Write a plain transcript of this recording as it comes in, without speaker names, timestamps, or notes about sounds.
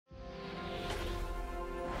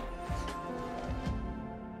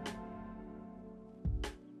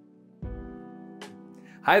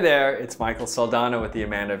Hi there, it's Michael Saldana with the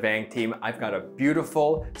Amanda Vang team. I've got a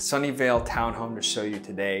beautiful Sunnyvale townhome to show you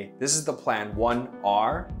today. This is the Plan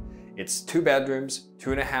 1R. It's 2 bedrooms,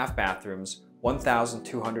 2.5 bathrooms,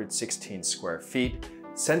 1,216 square feet,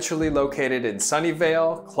 centrally located in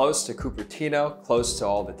Sunnyvale, close to Cupertino, close to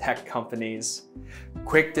all the tech companies.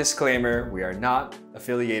 Quick disclaimer, we are not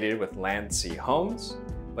affiliated with Land Sea Homes,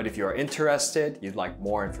 but if you're interested, you'd like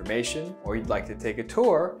more information, or you'd like to take a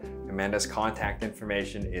tour, Amanda's contact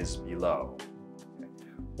information is below.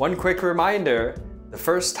 One quick reminder, the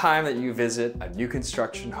first time that you visit a new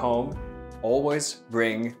construction home, always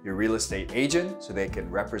bring your real estate agent so they can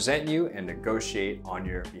represent you and negotiate on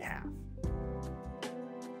your behalf.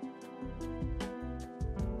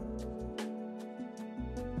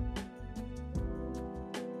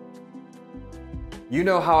 You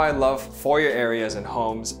know how I love foyer areas in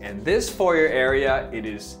homes, and this foyer area, it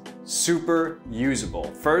is super usable.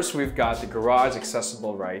 First, we've got the garage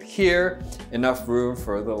accessible right here, enough room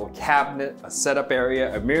for a little cabinet, a setup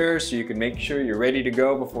area, a mirror so you can make sure you're ready to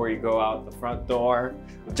go before you go out the front door.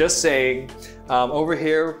 Just saying. Over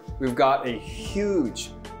here, we've got a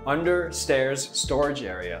huge under-stairs storage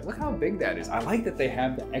area. Look how big that is. I like that they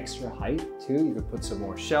have the extra height too. You can put some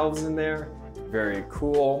more shelves in there. Very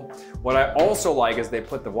cool. What I also like is they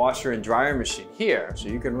put the washer and dryer machine here. So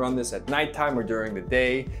you can run this at nighttime or during the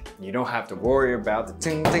day. You don't have to worry about the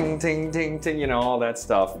ting, ting, ting, ting, ting, you know, all that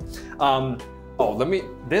stuff.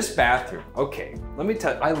 This bathroom, okay, let me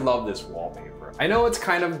tell you, I love this wallpaper. I know it's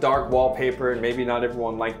kind of dark wallpaper and maybe not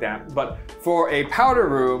everyone like that, but for a powder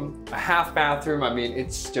room, a half bathroom, I mean, it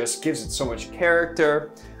just gives it so much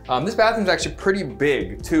character. This bathroom's actually pretty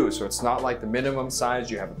big too, so it's not like the minimum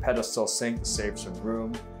size. You have a pedestal sink to save some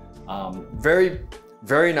room. Very,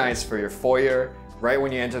 very nice for your foyer. Right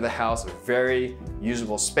when you enter the house, a very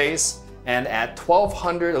usable space. And at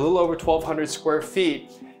 1,200, a little over 1,200 square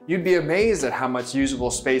feet, you'd be amazed at how much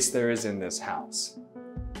usable space there is in this house.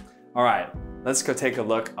 All right, let's go take a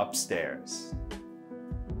look upstairs.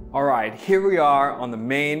 All right, here we are on the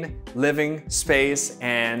main living space,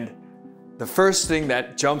 and the first thing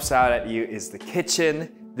that jumps out at you is the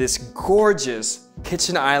kitchen. This gorgeous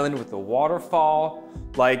kitchen island with the waterfall.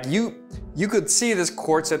 Like you could see this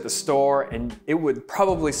quartz at the store and it would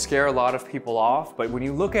probably scare a lot of people off. But when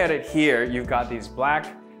you look at it here, you've got these black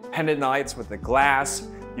pendant lights with the glass.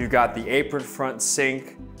 You've got the apron front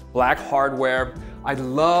sink, black hardware. I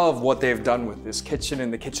love what they've done with this kitchen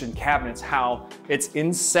and the kitchen cabinets, how it's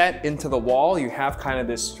inset into the wall. You have kind of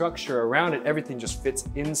this structure around it. Everything just fits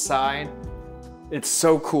inside. It's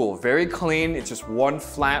so cool, very clean. It's just one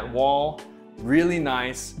flat wall, really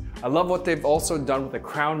nice. I love what they've also done with the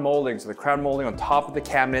crown molding. So the crown molding on top of the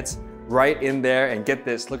cabinets, right in there. And get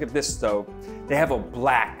this, look at this stove. They have a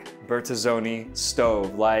black Bertazzoni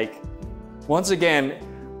stove. Like, once again,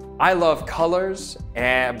 I love colors,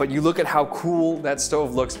 but you look at how cool that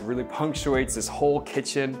stove looks. It really punctuates this whole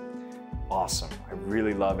kitchen. Awesome, I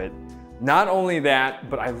really love it. Not only that,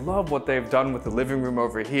 but I love what they've done with the living room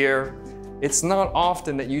over here. It's not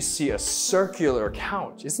often that you see a circular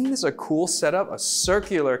couch. Isn't this a cool setup? A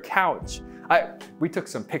circular couch. We took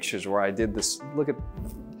some pictures where I did this.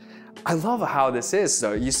 I love how this is.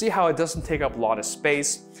 So you see how it doesn't take up a lot of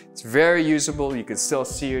space. It's very usable. You can still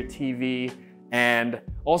see your TV. And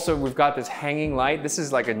also we've got this hanging light. This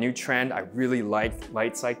is like a new trend. I really like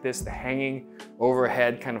lights like this. The hanging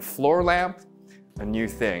overhead kind of floor lamp, a new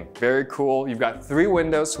thing. Very cool. You've got 3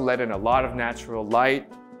 windows to let in a lot of natural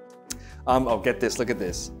light. Oh, get this, look at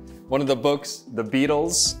this. One of the books, The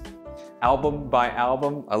Beatles, album by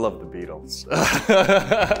album. I love the Beatles.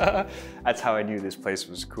 That's how I knew this place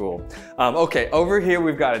was cool. Okay, over here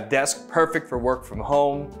we've got a desk perfect for work from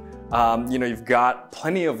home. You know, you've got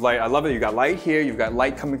plenty of light. I love it. You've got light here. You've got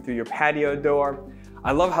light coming through your patio door.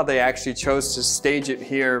 I love how they actually chose to stage it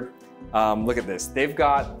here. Look at this. They've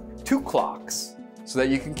got 2 clocks so that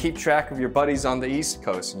you can keep track of your buddies on the East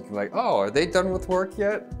Coast. And you can be like, oh, are they done with work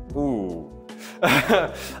yet? Ooh.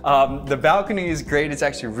 The balcony is great. It's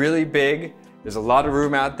actually really big. There's a lot of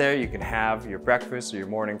room out there. You can have your breakfast or your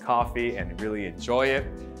morning coffee and really enjoy it.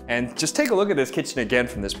 And just take a look at this kitchen again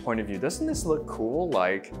from this point of view. Doesn't this look cool?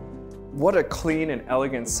 Like, what a clean and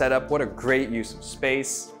elegant setup. What a great use of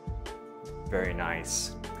space. Very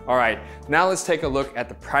nice. All right, now let's take a look at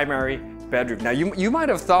the primary bedroom. Now you might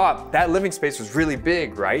have thought that living space was really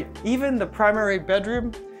big, right? Even the primary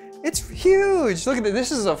bedroom, it's huge. Look at this.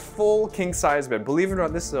 This is a full king size bed. Believe it or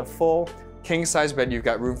not, this is a full king size bed. You've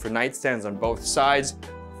got room for nightstands on both sides.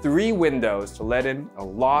 3 windows to let in a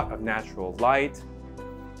lot of natural light.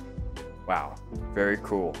 Wow, very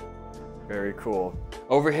cool. Very cool.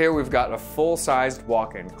 Over here, we've got a full-sized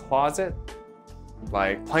walk-in closet.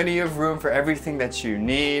 Like plenty of room for everything that you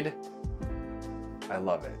need. I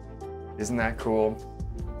love it. Isn't that cool?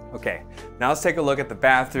 Okay, now let's take a look at the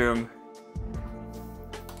bathroom.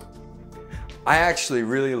 I actually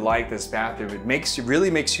really like this bathroom. It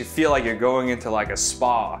really makes you feel like you're going into like a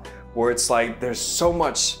spa, where it's like there's so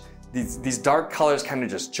much, these dark colors kind of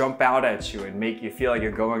just jump out at you and make you feel like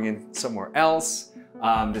you're going in somewhere else.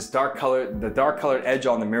 The dark colored edge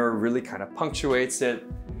on the mirror really kind of punctuates it.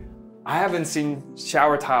 I haven't seen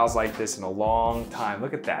shower tiles like this in a long time.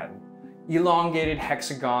 Look at that. Elongated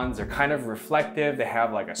hexagons, they're kind of reflective. They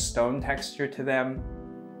have like a stone texture to them.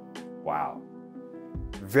 Wow.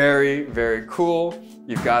 Very, very cool.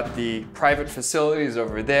 You've got the private facilities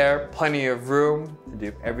over there, plenty of room to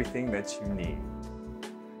do everything that you need.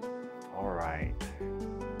 All right.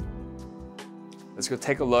 Let's go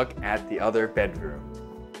take a look at the other bedroom.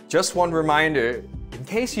 Just one reminder, in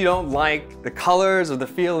case you don't like the colors or the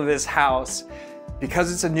feel of this house,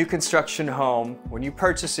 because it's a new construction home, when you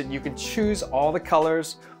purchase it, you can choose all the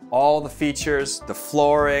colors, all the features, the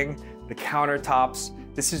flooring, the countertops.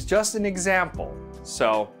 This is just an example.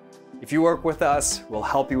 So if you work with us, we'll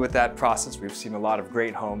help you with that process. We've seen a lot of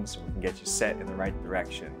great homes, and we can get you set in the right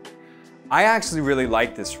direction. I actually really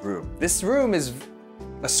like this room. This room is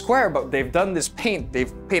a square, but they've done this paint.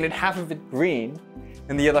 They've painted half of it green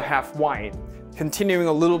and the other half white, continuing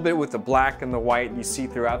a little bit with the black and the white you see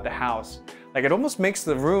throughout the house. Like it almost makes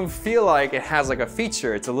the room feel like it has like a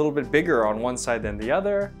feature. It's a little bit bigger on one side than the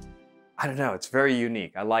other. I don't know, it's very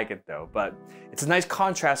unique. I like it though, but it's a nice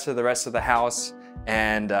contrast to the rest of the house.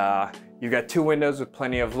 And you've got 2 windows with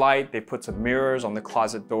plenty of light. They put some mirrors on the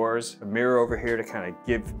closet doors, a mirror over here to kind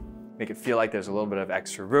of make it feel like there's a little bit of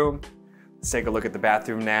extra room. Let's take a look at the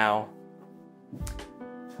bathroom now.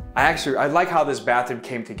 I like how this bathroom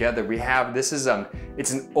came together.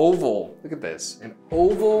 It's an oval, look at this, an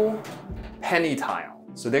oval penny tile.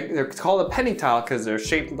 So they're called a penny tile because they're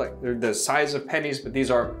shaped like they're the size of pennies, but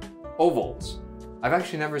these are ovals. I've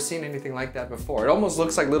actually never seen anything like that before. It almost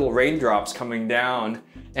looks like little raindrops coming down.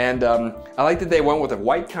 And I like that they went with a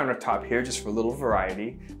white countertop here just for a little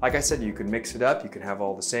variety. Like I said, you can mix it up. You can have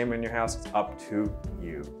all the same in your house. It's up to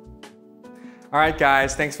you. All right,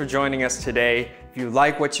 guys, thanks for joining us today. If you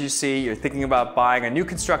like what you see, you're thinking about buying a new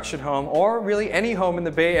construction home or really any home in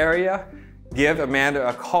the Bay Area, give Amanda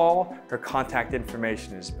a call. Her contact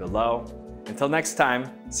information is below. Until next time,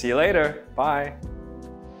 see you later. Bye.